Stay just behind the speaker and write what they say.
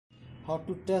how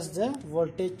to test the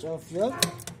voltage of your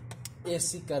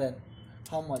AC current,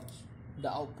 how much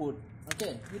the output.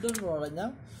 Okay, you don't know right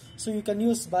now, so you can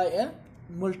use by a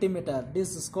multimeter.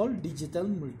 This is called digital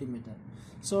multimeter.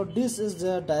 So this is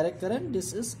the direct current,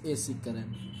 this is AC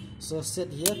current. So set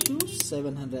here to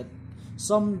 700.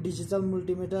 Some digital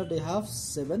multimeter they have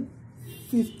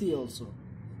 750 also.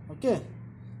 Okay,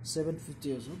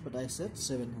 750 also, but I said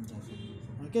 700.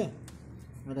 Okay,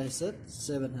 but I said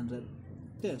 700.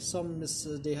 Okay, some is,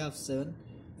 they have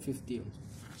 750 also.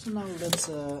 So now let's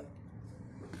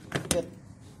get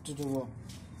to the work.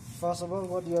 First of all,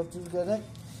 what you have to connect,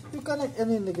 you connect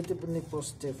any negative, any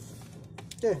positive.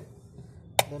 Okay,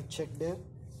 then check there.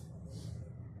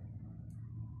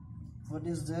 What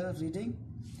is the reading?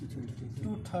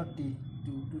 230,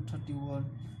 231,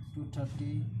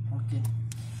 230. Okay,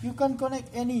 you can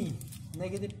connect any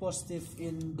negative, positive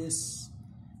in this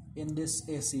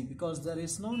AC, because there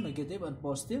is no negative and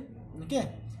positive. Okay,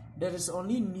 there is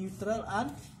only neutral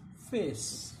and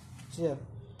phase. Here,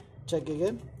 check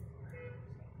again.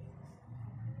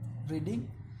 Reading,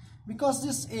 because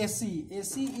this AC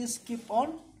is keep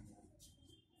on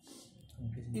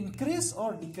increase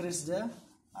or decrease the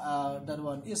that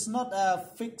one. It's not a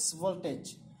fixed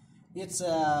voltage. It's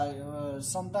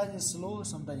sometimes it's low,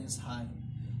 sometimes it's high.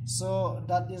 So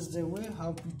that is the way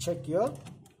how to check your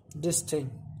this thing.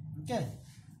 Okay,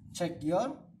 check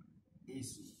your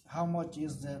AC. How much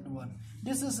is that one?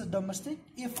 This is a domestic.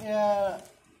 If a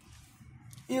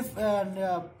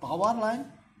power line,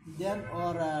 then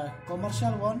or a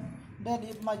commercial one, then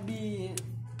it might be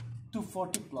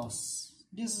 240 plus.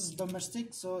 This is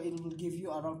domestic, so it will give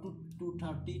you around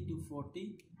 230 to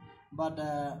 40, but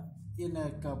in a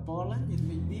power line it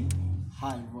will be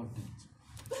high voltage.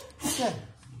 Okay,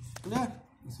 clear?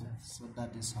 So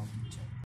that is how to check.